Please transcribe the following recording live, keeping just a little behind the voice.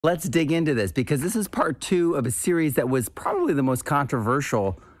Let's dig into this because this is part 2 of a series that was probably the most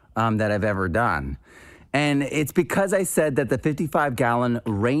controversial that I've ever done. And it's because I said that the 55-gallon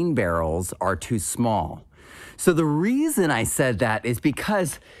rain barrels are too small. So the reason I said that is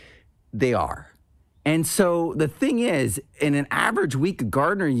because they are. And so the thing is, in an average week, a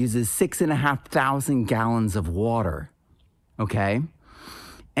gardener uses 6,500 gallons of water, okay?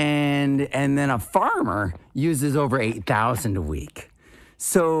 And then a farmer uses over 8,000 a week.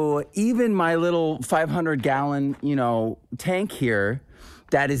 So even my little 500-gallon, tank here,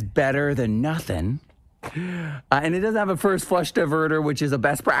 that is better than nothing. And it doesn't have a first flush diverter, which is a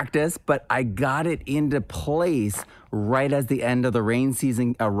best practice, but I got it into place right as the end of the rain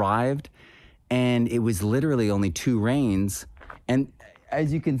season arrived. And it was literally only 2 rains. And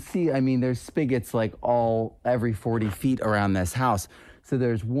as you can see, I mean, there's spigots like every 40 feet around this house. So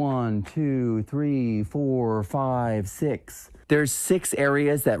there's 1, 2, 3, 4, 5, 6. There's 6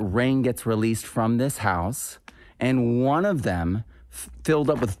 areas that rain gets released from this house, and one of them filled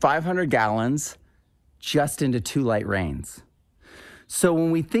up with 500 gallons just into 2 light rains. So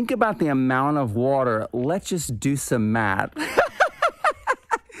when we think about the amount of water, let's just do some math.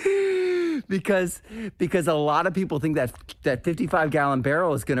 Because a lot of people think that 55-gallon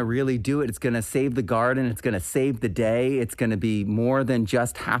barrel is going to really do it. It's going to save the garden. It's going to save the day. It's going to be more than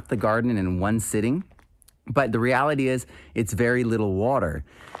just half the garden in one sitting. But the reality is it's very little water.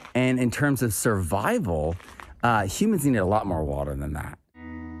 And in terms of survival, humans need a lot more water than that.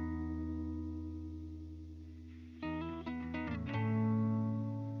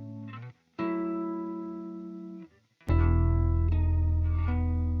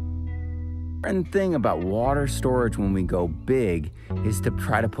 The thing about water storage when we go big is to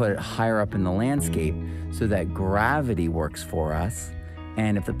try to put it higher up in the landscape so that gravity works for us.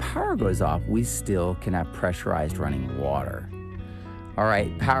 And if the power goes off, we still can have pressurized running water. All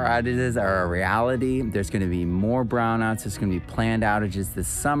right, power outages are a reality. There's going to be more brownouts. There's going to be planned outages this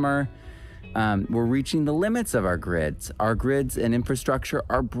summer. We're reaching the limits of our grids. Our grids and infrastructure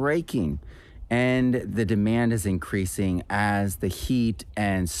are breaking. And the demand is increasing as the heat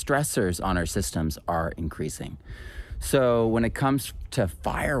and stressors on our systems are increasing. So when it comes to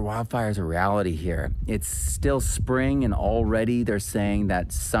wildfire is a reality here. It's still spring, and already they're saying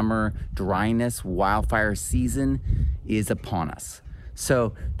that summer dryness, wildfire season is upon us.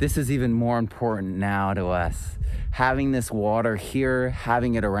 So this is even more important now to us. Having this water here,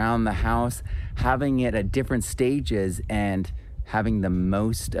 having it around the house, having it at different stages, and having the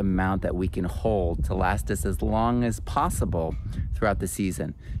most amount that we can hold to last us as long as possible throughout the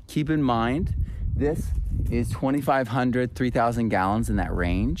season. Keep in mind, this is 2,500, 3,000 gallons in that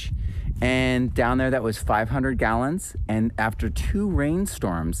range. And down there, that was 500 gallons. And after 2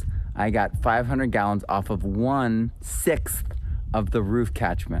 rainstorms, I got 500 gallons off of 1/6 of the roof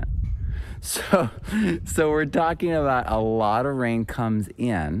catchment. So we're talking about a lot of rain comes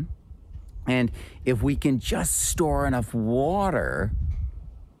in. And if we can just store enough water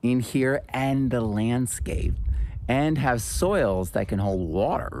in here and the landscape and have soils that can hold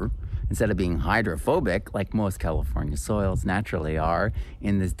water instead of being hydrophobic, like most California soils naturally are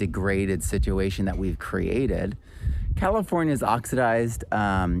in this degraded situation that we've created. California's oxidized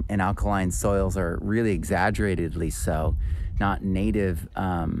and alkaline soils are really exaggeratedly so, not native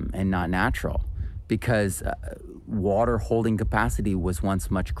and not natural, because water holding capacity was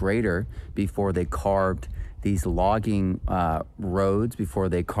once much greater before they carved these logging roads, before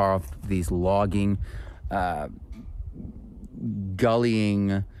they carved these logging,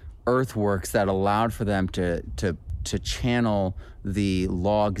 gullying earthworks that allowed for them to channel the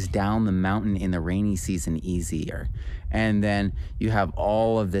logs down the mountain in the rainy season easier. And then you have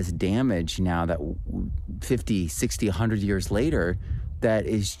all of this damage now that 50, 60, 100 years later, that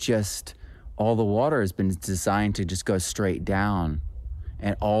is just, all the water has been designed to just go straight down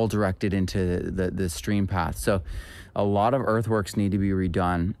and all directed into the stream path. So a lot of earthworks need to be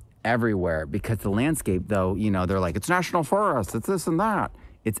redone everywhere, because the landscape, though, they're like, it's national forest, it's this and that.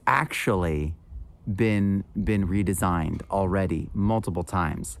 It's actually been redesigned already multiple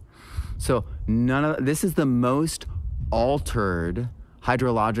times. So this is the most altered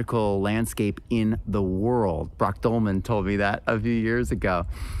hydrological landscape in the world. Brock Dolman told me that a few years ago.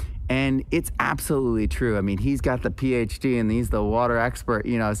 And it's absolutely true. I mean, he's got the PhD and he's the water expert,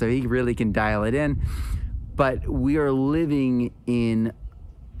 so he really can dial it in. But we are living in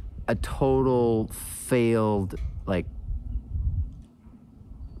a total failed, like,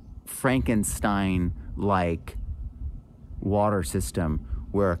 Frankenstein-like water system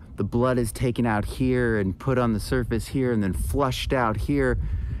where the blood is taken out here and put on the surface here and then flushed out here.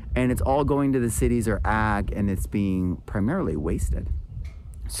 And it's all going to the cities or ag, and it's being primarily wasted.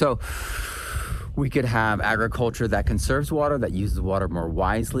 So we could have agriculture that conserves water, that uses water more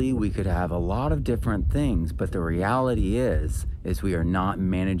wisely. We could have a lot of different things, but the reality is we are not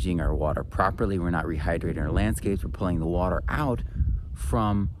managing our water properly. We're not rehydrating our landscapes. We're pulling the water out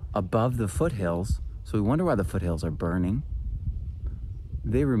from above the foothills. So we wonder why the foothills are burning.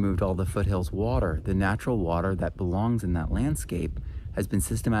 They removed all the foothills water. The natural water that belongs in that landscape has been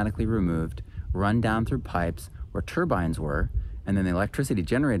systematically removed, run down through pipes where turbines were, and then the electricity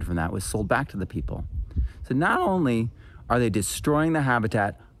generated from that was sold back to the people. So not only are they destroying the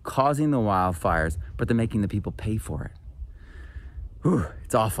habitat, causing the wildfires, but they're making the people pay for it. Whew,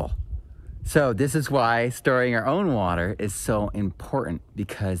 it's awful. So this is why storing our own water is so important,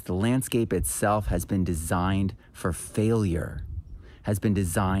 because the landscape itself has been designed for failure, has been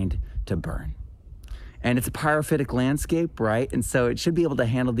designed to burn. And it's a pyrophytic landscape, right? And so it should be able to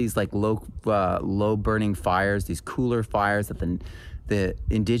handle these like low burning fires, these cooler fires that the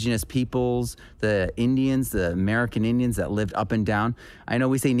indigenous peoples, the Indians, the American Indians that lived up and down. I know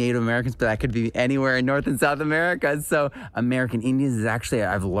we say Native Americans, but that could be anywhere in North and South America. So American Indians is actually,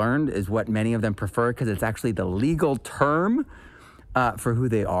 I've learned, is what many of them prefer, because it's actually the legal term for who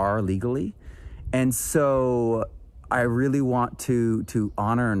they are legally. And so I really want to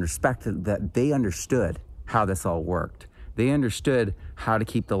honor and respect that they understood how this all worked. They understood how to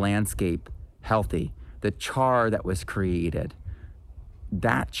keep the landscape healthy. The char that was created,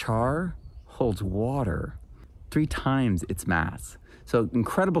 that char holds water 3 times its mass. So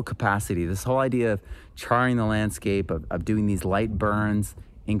incredible capacity. This whole idea of charring the landscape, of doing these light burns,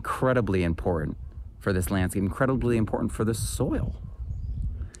 incredibly important for this landscape, incredibly important for the soil,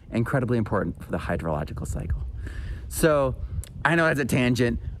 incredibly important for the hydrological cycle. So I know that's a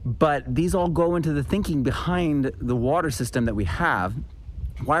tangent, but these all go into the thinking behind the water system that we have,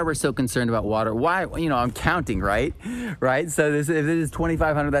 why we're so concerned about water, why, you know, I'm counting, right? So if this is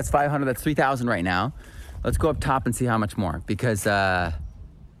 2,500, that's 500, that's 3,000 right now. Let's go up top and see how much more, because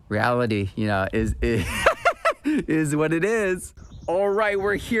reality, you know, is is what it is. All right,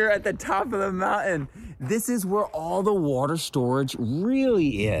 we're here at the top of the mountain. This is where all the water storage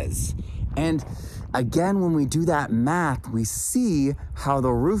really is. And again, when we do that math, we see how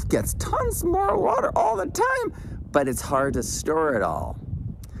the roof gets tons more water all the time, but it's hard to store it all.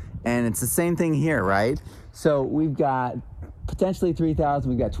 And it's the same thing here, right? So we've got potentially 3,000,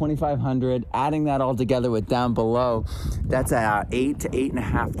 we've got 2,500, adding that all together with down below, that's 8 to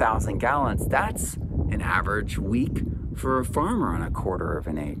 8,500 gallons. That's an average week for a farmer on a 1/4 of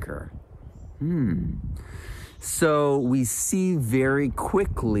an acre. So we see very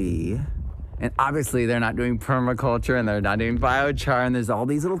quickly, and obviously they're not doing permaculture and they're not doing biochar, and there's all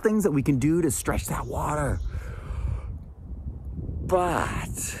these little things that we can do to stretch that water.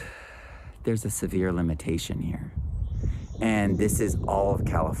 But there's a severe limitation here. And this is all of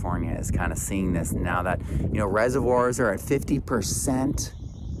California is kind of seeing this now that, you know, reservoirs are at 50%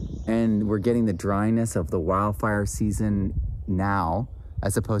 and we're getting the dryness of the wildfire season now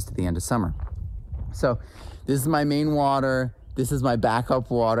as opposed to the end of summer. So this is my main water. This is my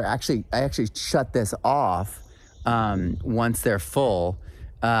backup water. Actually, I actually shut this off once they're full,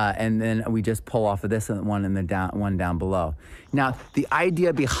 and then we just pull off of this one and the one down below. Now, the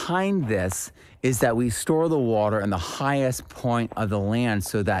idea behind this is that we store the water in the highest point of the land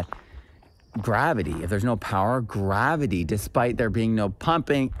so that gravity, if there's no power, gravity, despite there being no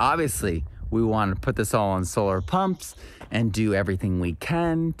pumping, obviously we want to put this all on solar pumps and do everything we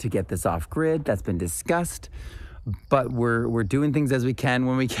can to get this off grid. That's been discussed. But we're doing things as we can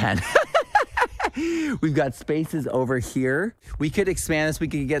when we can. We've got spaces over here. We could expand this. We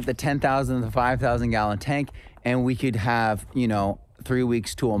could get the 10,000 to 5,000 gallon tank, and we could have, you know, 3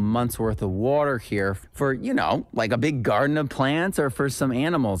 weeks to a month's worth of water here for, you know, like a big garden of plants, or for some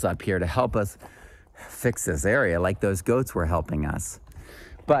animals up here to help us fix this area, like those goats were helping us.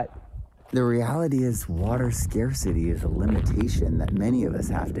 But the reality is water scarcity is a limitation that many of us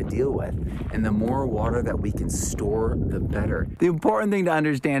have to deal with. And the more water that we can store, the better. The important thing to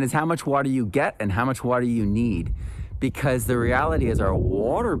understand is how much water you get and how much water you need. Because the reality is our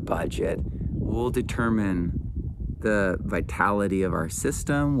water budget will determine the vitality of our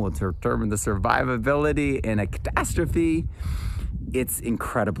system, will determine the survivability in a catastrophe. It's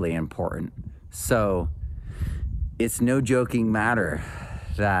incredibly important. So it's no joking matter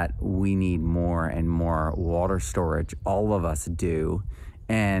that we need more and more water storage. All of us do.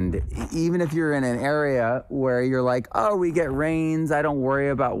 And even if you're in an area where you're like, oh, we get rains, I don't worry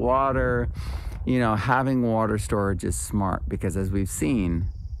about water, you know, having water storage is smart, because as we've seen,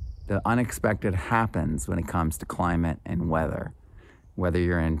 the unexpected happens when it comes to climate and weather. Whether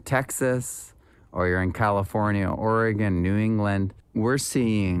you're in Texas or you're in California, Oregon, New England, we're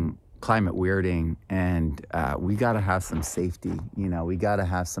seeing climate weirding, and we got to have some safety. You know, we got to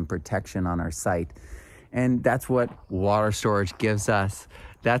have some protection on our site. And that's what water storage gives us.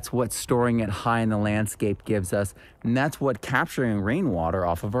 That's what storing it high in the landscape gives us. And that's what capturing rainwater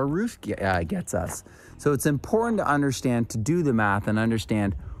off of our roof gets us. So it's important to understand, to do the math and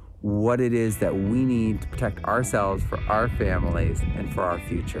understand what it is that we need to protect ourselves, for our families, and for our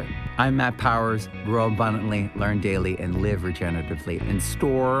future. I'm Matt Powers. Grow abundantly, learn daily, and live regeneratively. And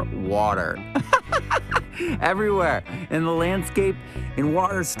store water everywhere, in the landscape, in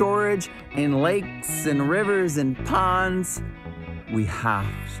water storage, in lakes and rivers and ponds. We have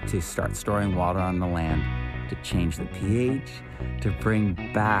to start storing water on the land to change the pH, to bring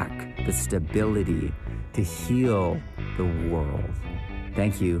back the stability, to heal the world.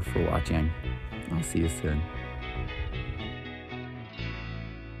 Thank you for watching. I'll see you soon.